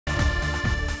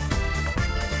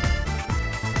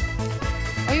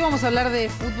Hoy vamos a hablar de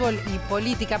fútbol y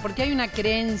política porque hay una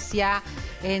creencia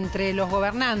entre los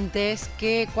gobernantes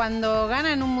que cuando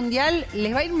ganan un mundial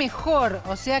les va a ir mejor.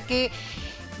 O sea que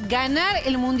ganar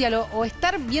el mundial o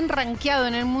estar bien rankeado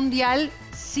en el mundial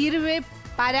sirve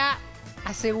para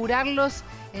asegurarlos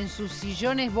en sus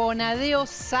sillones. Bonadeo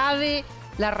sabe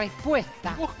la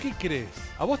respuesta. ¿Vos qué crees?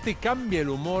 ¿A vos te cambia el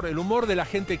humor? ¿El humor de la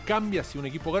gente cambia si un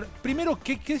equipo gana? Primero,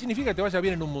 ¿qué significa que te vaya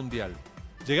bien en un mundial?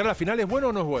 ¿Llegar a la final es bueno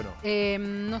o no es bueno?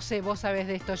 No sé, vos sabés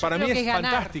de esto. Yo para creo mí que es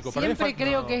ganar. fantástico. Siempre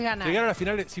creo que es ganar. Llegar a la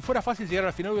final, si fuera fácil llegar a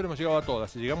la final, hubiéramos llegado a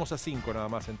todas. Llegamos a 5 nada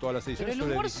más en todas las ediciones. Pero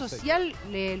el humor social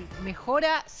le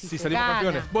mejora si se salimos gana.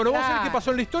 campeones. Bueno, vamos a ver qué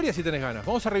pasó en la historia si tenés ganas.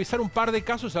 Vamos a revisar un par de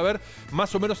casos, a ver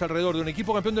más o menos alrededor de un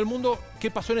equipo campeón del mundo, qué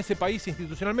pasó en ese país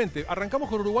institucionalmente. Arrancamos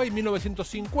con Uruguay en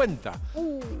 1950.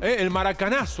 El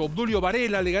maracanazo, Obdulio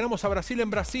Varela, le ganamos a Brasil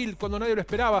en Brasil cuando nadie lo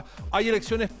esperaba. Hay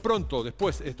elecciones pronto,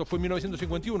 después, esto fue en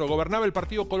 1951, gobernaba el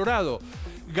Partido Colorado.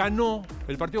 Ganó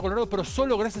el Partido Colorado, pero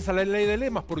solo gracias a la ley de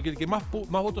lemas, porque el que más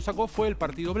votos sacó fue el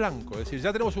Partido Blanco. Es decir,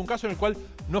 ya tenemos un caso en el cual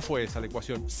no fue esa la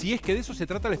ecuación. Si es que de eso se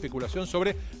trata la especulación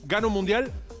sobre gano un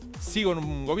mundial, sigo en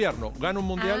un gobierno, gano un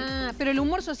mundial. Ah, pero el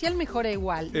humor social mejora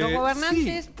igual. Los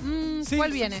gobernantes,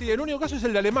 ¿cuál viene? Sí, el único caso es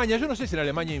el de Alemania. Yo no sé si en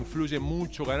Alemania influye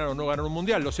mucho ganar o no ganar un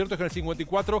mundial. Lo cierto es que en el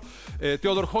 54,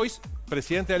 Theodor Heuss,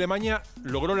 presidente de Alemania,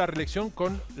 logró la reelección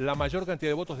con la mayor cantidad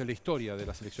de votos de la historia de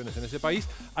las elecciones en ese país.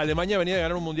 Alemania venía de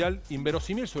ganar un mundial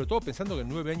inverosímil, sobre todo pensando que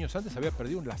 9 años antes había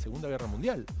perdido en la Segunda Guerra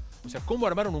Mundial. O sea, cómo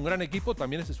armaron un gran equipo,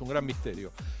 también ese es un gran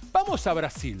misterio. Vamos a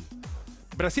Brasil.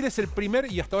 Brasil es el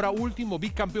primer y hasta ahora último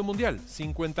bicampeón mundial,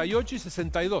 58 y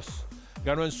 62.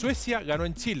 Ganó en Suecia, ganó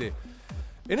en Chile.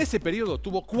 En ese periodo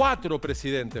tuvo 4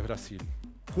 presidentes Brasil.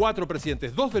 4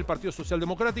 presidentes, 2 del Partido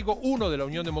Socialdemocrático, 1 de la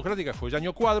Unión Democrática, fue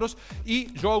Jânio Quadros, y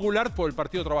João Goulart por el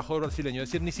Partido Trabajador Brasileño. Es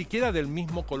decir, ni siquiera del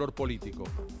mismo color político.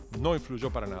 No influyó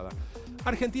para nada.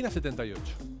 Argentina, 78.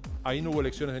 Ahí no hubo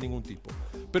elecciones de ningún tipo.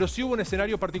 Pero sí hubo un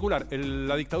escenario particular.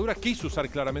 La dictadura quiso usar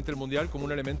claramente el Mundial como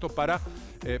un elemento para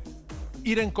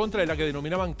ir en contra de la que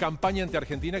denominaban campaña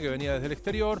anti-Argentina que venía desde el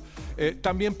exterior,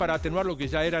 también para atenuar lo que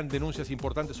ya eran denuncias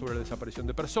importantes sobre la desaparición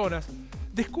de personas.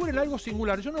 Descubren algo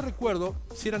singular. Yo no recuerdo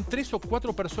si eran 3 o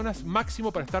 4 personas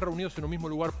máximo para estar reunidos en un mismo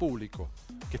lugar público,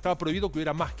 que estaba prohibido que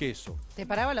hubiera más que eso. Te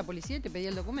paraba la policía y te pedía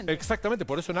el documento. Exactamente,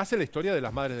 por eso nace la historia de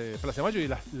las madres de Plaza de Mayo y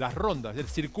las rondas. El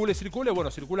circule, circule,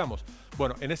 bueno, circulamos.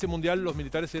 Bueno, en ese mundial los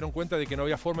militares se dieron cuenta de que no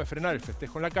había forma de frenar el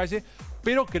festejo en la calle,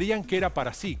 pero creían que era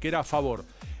para sí, que era a favor.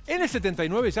 En el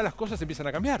 79 ya las cosas empiezan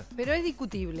a cambiar. Pero es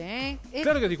discutible, ¿eh?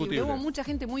 Claro que es discutible. Hubo mucha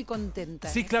gente muy contenta.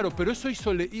 Sí, claro, pero eso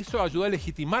hizo ayudar a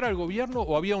legitimar al gobierno,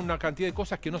 o había una cantidad de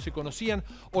cosas que no se conocían,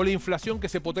 o la inflación que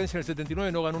se potencia en el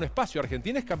 79 no ganó un espacio.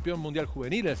 Argentina es campeón mundial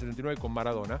juvenil en el 79 con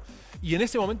Maradona, y en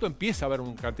ese momento empieza a haber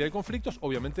una cantidad de conflictos.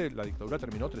 Obviamente la dictadura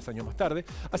terminó 3 años más tarde,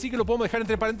 así que lo podemos dejar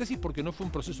entre paréntesis porque no fue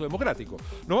un proceso democrático.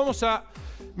 Nos vamos a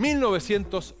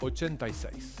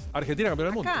 1986. Argentina campeón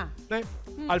del mundo.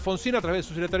 Alfonsín, a través de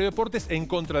su secretario de Deportes, en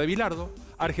contra de Bilardo.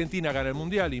 Argentina gana el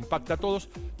mundial, impacta a todos.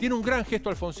 Tiene un gran gesto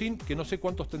Alfonsín, que no sé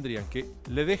cuántos tendrían, que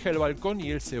le deja el balcón y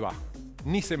él se va.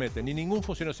 Ni se mete, ni ningún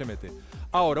funcionario se mete.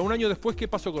 Ahora, un año después, ¿qué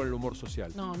pasó con el humor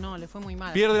social? No, le fue muy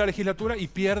mal. Pierde la legislatura y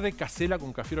pierde Casela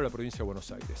con Cafiero a la provincia de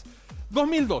Buenos Aires.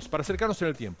 2002, para acercarnos en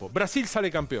el tiempo. Brasil sale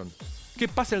campeón. ¿Qué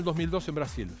pasa en el 2002 en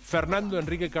Brasil? Fernando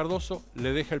Henrique Cardoso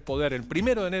le deja el poder el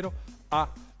 1 de enero a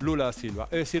Lula da Silva.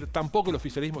 Es decir, tampoco el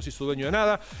oficialismo se hizo dueño de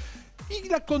nada. Y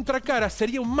la contracara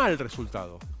sería un mal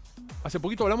resultado. Hace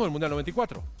poquito hablamos del Mundial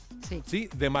 94. Sí.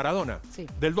 De Maradona,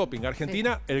 del doping.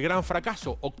 Argentina, el gran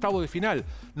fracaso, octavo de final.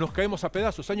 Nos caemos a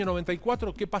pedazos. Año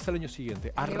 94, ¿qué pasa el año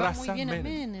siguiente? Arrasa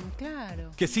Menem,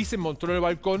 claro. Que sí se montó en el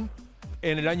balcón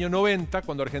en el año 90,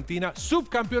 cuando Argentina,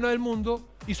 subcampeona del mundo,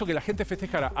 hizo que la gente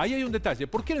festejara. Ahí hay un detalle.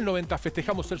 ¿Por qué en el 90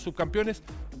 festejamos ser subcampeones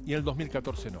y en el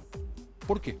 2014 no?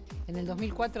 ¿Por qué? En el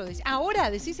 2004 decís. ¿Ahora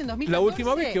decís en 2014? La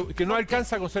última vez que no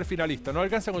alcanza con ser finalista, no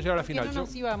alcanza con llegar a la final. ¿Que no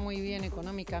nos iba muy bien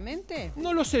económicamente?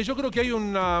 No lo sé, yo creo que hay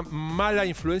una mala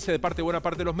influencia de buena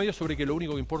parte de los medios sobre que lo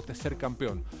único que importa es ser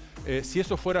campeón. Si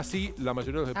eso fuera así, la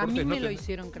mayoría de los deportes... A mí me lo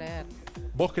hicieron creer.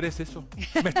 ¿Vos crees eso?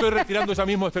 Me estoy retirando ya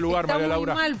mismo de este lugar, María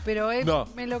Laura. Está muy mal, pero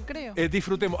me lo creo.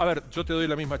 Disfrutemos. A ver, yo te doy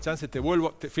la misma chance,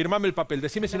 firmame el papel.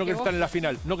 Decime si no querés estar en la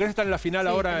final. ¿No querés estar en la final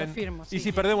ahora? Firmo, y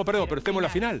si perdemos, pero estemos en la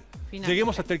final.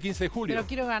 Lleguemos hasta el 15 de julio. Pero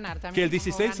quiero ganar también. Que el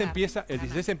 16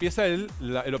 empieza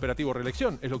el operativo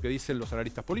reelección, es lo que dicen los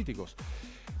analistas políticos.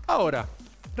 Ahora,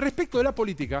 respecto de la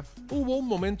política, hubo un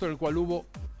momento en el cual hubo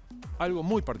algo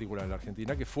muy particular en la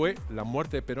Argentina, que fue la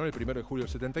muerte de Perón el 1 de julio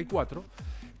del 74,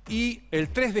 y el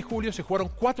 3 de julio se jugaron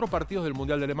 4 partidos del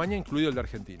Mundial de Alemania, incluido el de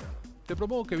Argentina. Te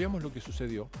propongo que veamos lo que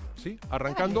sucedió, ¿sí?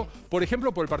 Arrancando, por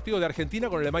ejemplo, por el partido de Argentina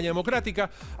con Alemania Democrática.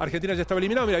 Argentina ya estaba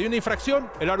eliminado. Mira, hay una infracción.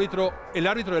 El árbitro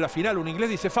de la final, un inglés,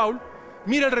 dice foul.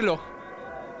 Mira el reloj.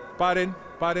 Paren,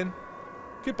 paren.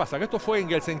 ¿Qué pasa? Que esto fue en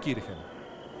Gelsenkirchen.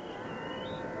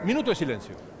 Minuto de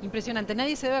silencio. Impresionante.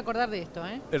 Nadie se debe acordar de esto,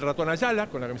 ¿eh? El ratón Ayala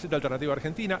con la camiseta alternativa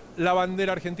argentina. La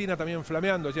bandera argentina también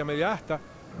flameando allí a media asta.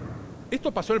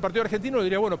 Esto pasó en el partido argentino. Le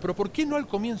diría, bueno, pero ¿por qué no al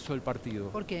comienzo del partido?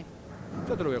 ¿Por qué?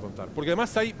 Ya te lo voy a contar. Porque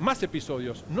además hay más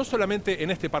episodios. No solamente en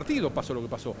este partido pasó lo que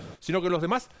pasó, sino que en los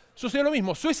demás sucedió lo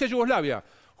mismo. Suecia y Yugoslavia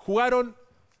jugaron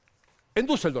en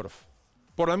Düsseldorf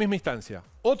por la misma instancia.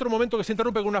 Otro momento que se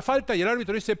interrumpe con una falta y el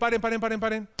árbitro dice paren, paren, paren,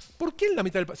 paren. ¿Por qué en la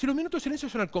mitad del partido? Si los minutos de silencio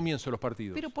son al comienzo de los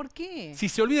partidos. ¿Pero por qué? Si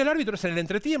se olvida el árbitro es en el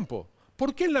entretiempo.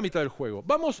 ¿Por qué en la mitad del juego?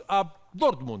 Vamos a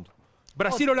Dortmund.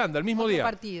 Brasil-Holanda, el mismo día.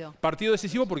 Partido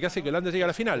decisivo porque hace que Holanda llegue a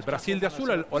la final. Brasil de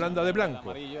azul, Holanda de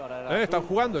blanco. Están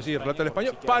jugando, sí, relata el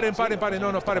español. Paren, paren, paren.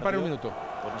 No, paren, paren un minuto.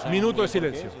 Minuto de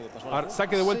silencio.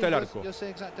 Saque de vuelta el arco.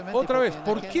 Otra vez,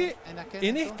 ¿por qué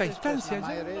en esta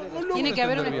instancia no tiene que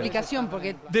haber una explicación?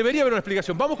 Porque debería haber una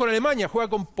explicación. Vamos con Alemania, juega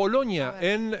con Polonia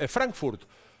en Frankfurt.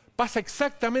 Pasa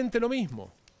exactamente lo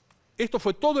mismo. Esto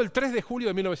fue todo el 3 de julio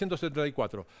de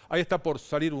 1974. Ahí está por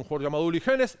salir un jugador llamado Uli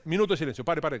Hoeneß. Minuto de silencio.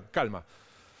 Pare, pare, calma.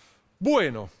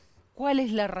 Bueno. ¿Cuál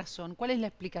es la razón? ¿Cuál es la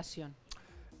explicación?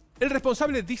 El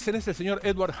responsable, dicen, es el señor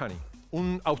Edward Honey,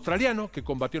 un australiano que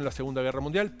combatió en la Segunda Guerra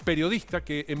Mundial, periodista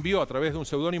que envió a través de un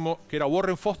seudónimo que era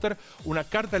Warren Foster una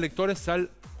carta de lectores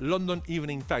al London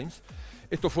Evening Times.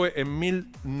 Esto fue en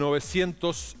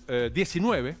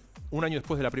 1919, un año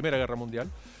después de la Primera Guerra Mundial.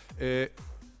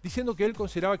 Diciendo que él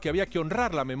consideraba que había que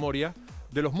honrar la memoria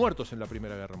de los muertos en la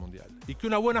Primera Guerra Mundial y que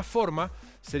una buena forma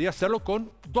sería hacerlo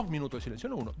con 2 minutos de silencio,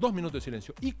 no 1, 2 minutos de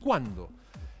silencio. ¿Y cuándo?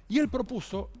 Y él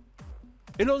propuso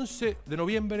el 11 de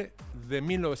noviembre de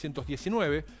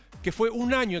 1919, que fue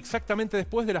un año exactamente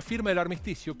después de la firma del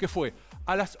armisticio, que fue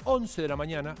a las 11 de la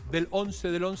mañana del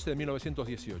 11 del 11 de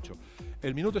 1918.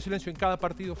 El minuto de silencio en cada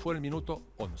partido fue el minuto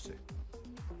 11.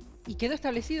 ¿Y quedó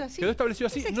establecido así? Quedó establecido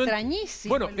así. Es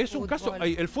extrañísimo. Bueno, es un caso.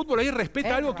 El fútbol ahí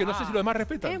respeta algo que no sé si los demás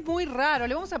respetan. Es muy raro.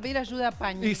 Le vamos a pedir ayuda a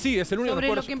Pañi. Y sí, es el único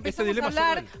sobre lo que empezamos a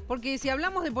hablar. Porque si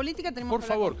hablamos de política tenemos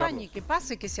que hablar con Pañi. Que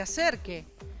pase, que se acerque.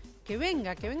 Que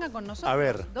venga con nosotros. A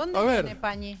ver. ¿Dónde viene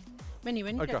Pañi? Vení,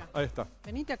 venite acá. Ahí está.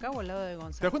 Venite acá o al lado de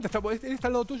Gonzalo. ¿Te das cuenta? Él está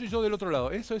al lado tuyo y yo del otro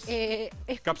lado. Eso es.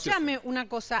 Escúchame una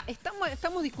cosa.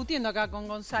 Estamos discutiendo acá con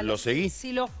Gonzalo. ¿Lo seguí?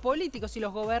 Si los políticos, si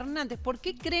los gobernantes, ¿por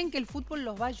qué creen que el fútbol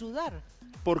los va a ayudar?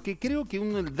 Porque creo que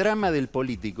el drama del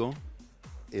político,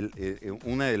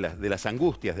 una de las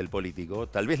angustias del político,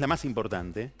 tal vez la más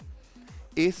importante,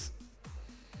 es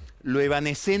lo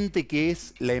evanescente que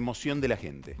es la emoción de la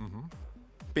gente.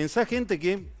 Pensá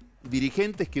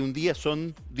dirigentes que un día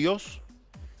son Dios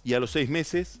y a los 6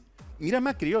 meses, mirá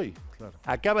Macri hoy,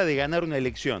 acaba de ganar una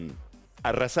elección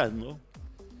arrasando,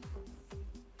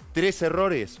 3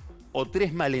 errores o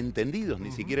 3 malentendidos,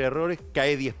 ni siquiera errores,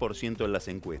 cae 10% en las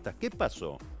encuestas. ¿Qué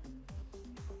pasó?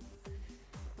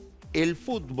 El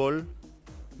fútbol,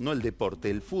 no el deporte,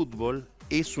 el fútbol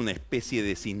es una especie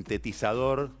de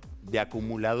sintetizador, de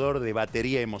acumulador de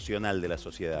batería emocional de las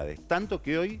sociedades. Tanto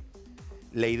que hoy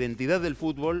la identidad del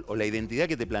fútbol o la identidad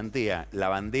que te plantea la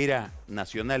bandera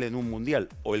nacional en un mundial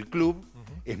o el club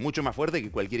es mucho más fuerte que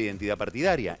cualquier identidad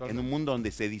partidaria, en un mundo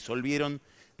donde se disolvieron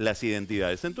las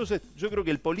identidades. Entonces, yo creo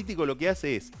que el político lo que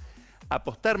hace es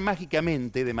apostar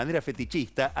mágicamente, de manera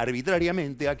fetichista,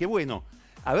 arbitrariamente, a que, bueno,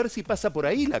 a ver si pasa por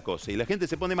ahí la cosa y la gente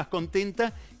se pone más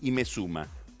contenta y me suma.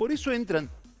 Por eso entran.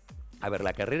 A ver,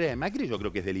 la carrera de Macri yo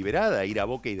creo que es deliberada, ir a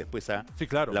Boca y después a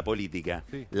la política.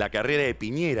 Sí. La carrera de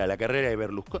Piñera, la carrera de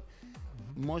Berlusconi.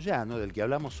 Moyano, del que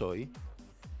hablamos hoy,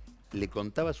 le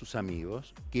contaba a sus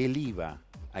amigos que él iba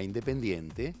a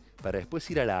Independiente para después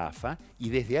ir a la AFA y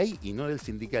desde ahí, y no del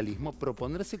sindicalismo,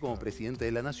 proponerse como presidente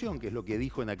de la Nación, que es lo que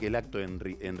dijo en aquel acto en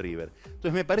River.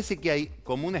 Entonces me parece que hay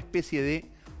como una especie de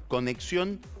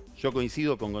conexión. Yo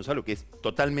coincido con Gonzalo, que es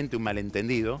totalmente un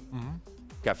malentendido.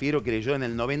 Cafiero creyó en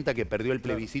el 90 que perdió el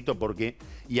plebiscito porque,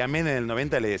 y a Menem en el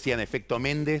 90 le decían efecto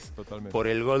Méndez por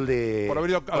el gol por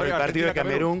el partido de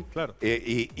Camerún.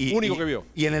 Único que vio.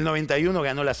 Y en el 91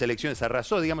 ganó las elecciones,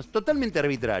 arrasó, digamos, totalmente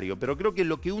arbitrario. Pero creo que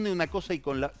lo que une una cosa y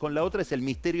con la otra es el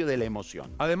misterio de la emoción.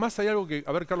 Además hay algo que,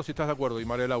 a ver Carlos si estás de acuerdo y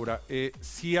María Laura,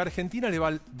 si a Argentina le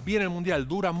va bien el Mundial,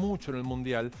 dura mucho en el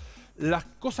Mundial, las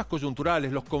cosas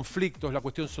coyunturales, los conflictos, la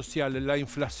cuestión social, la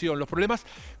inflación, los problemas,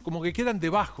 como que quedan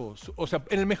debajo. O sea,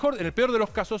 en el peor de los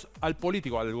casos, al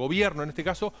político, al gobierno en este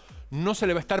caso, no se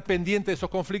le va a estar pendiente de esos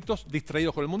conflictos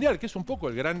distraídos con el mundial, que es un poco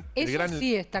el gran...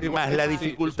 Sí está más la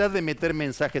dificultad de meter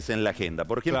mensajes en la agenda.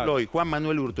 Por ejemplo, hoy Juan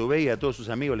Manuel Urtubey a todos sus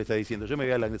amigos le está diciendo: yo me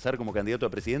voy a lanzar como candidato a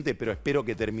presidente, pero espero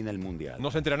que termine el mundial. No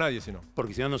se entera nadie, si no.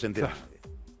 Porque si no, no se entera nadie.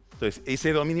 Entonces,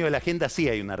 ese dominio de la agenda sí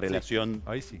hay una relación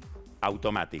ahí sí.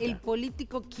 automática. El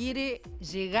político quiere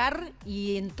llegar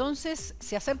y entonces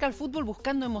se acerca al fútbol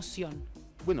buscando emoción.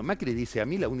 Bueno, Macri dice: a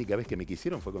mí la única vez que me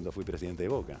quisieron fue cuando fui presidente de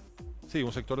Boca. Sí,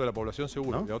 un sector de la población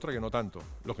seguro, ¿No? y otra que no tanto,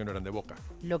 los que no eran de Boca.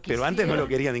 Pero antes no lo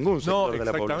quería ningún sector de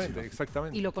la población.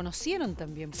 Exactamente. Y lo conocieron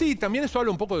también. Sí, también eso habla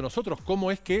un poco de nosotros,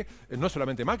 cómo es que, no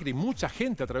solamente Macri, mucha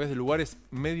gente a través de lugares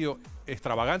medio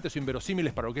extravagantes o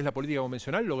inverosímiles para lo que es la política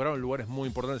convencional, lograron lugares muy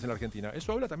importantes en la Argentina.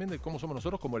 Eso habla también de cómo somos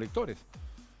nosotros como electores.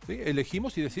 ¿Sí?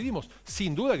 Elegimos y decidimos.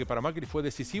 Sin duda que para Macri fue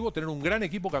decisivo tener un gran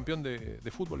equipo campeón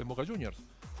de fútbol en Boca Juniors.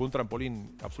 Fue un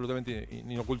trampolín absolutamente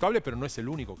inocultable, pero no es el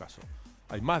único caso.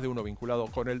 Hay más de uno vinculado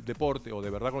con el deporte, o de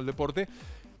verdad con el deporte,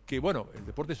 que bueno, el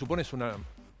deporte supone es una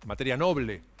materia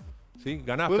noble. ¿Sí?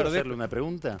 Ganás, ¿Puedo perdés. hacerle una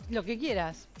pregunta? Lo que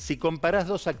quieras. Si comparás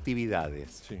dos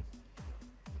actividades, Sí.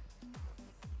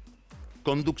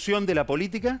 conducción de la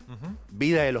política,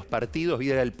 vida de los partidos,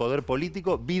 vida del poder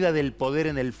político, vida del poder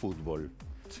en el fútbol.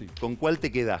 Sí. ¿Con cuál te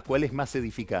quedás? ¿Cuál es más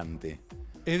edificante?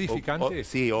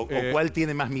 ¿Edificante? O cuál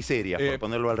tiene más miseria, por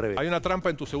ponerlo al revés. Hay una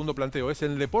trampa en tu segundo planteo. ¿Es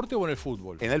en el deporte o en el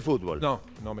fútbol? En el fútbol. No,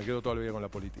 me quedo toda la vida con la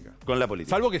política. Con la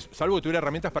política. Salvo que tuviera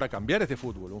herramientas para cambiar este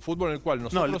fútbol. Un fútbol en el cual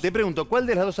nosotros... No, te pregunto, ¿cuál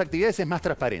de las dos actividades es más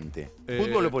transparente?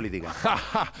 ¿Fútbol o política?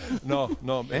 No,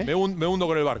 me hundo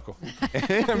con el barco.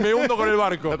 Me hundo con el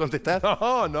barco. ¿No contestás?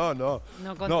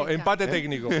 No, empate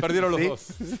técnico. Perdieron los dos.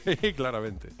 Sí,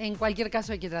 claramente. En cualquier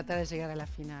caso hay que tratar de llegar a la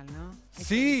final, ¿no?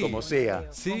 Sí. Como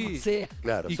sea. Sí. Como sea.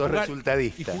 Claro, sos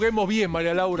resultadista. Y juguemos bien,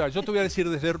 María Laura. Yo te voy a decir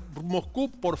desde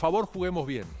Moscú, por favor, juguemos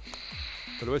bien.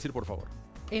 Te lo voy a decir por favor.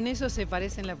 En eso se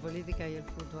parecen la política y el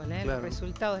fútbol, ¿eh? Claro. Los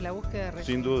resultados, la búsqueda de resultados.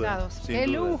 Sin duda, sin ¡Qué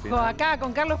duda, lujo! Acá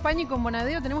con Carlos Pañi y con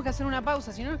Bonadeo tenemos que hacer una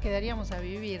pausa, si no nos quedaríamos a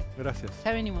vivir. Gracias.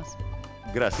 Ya venimos.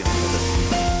 Gracias.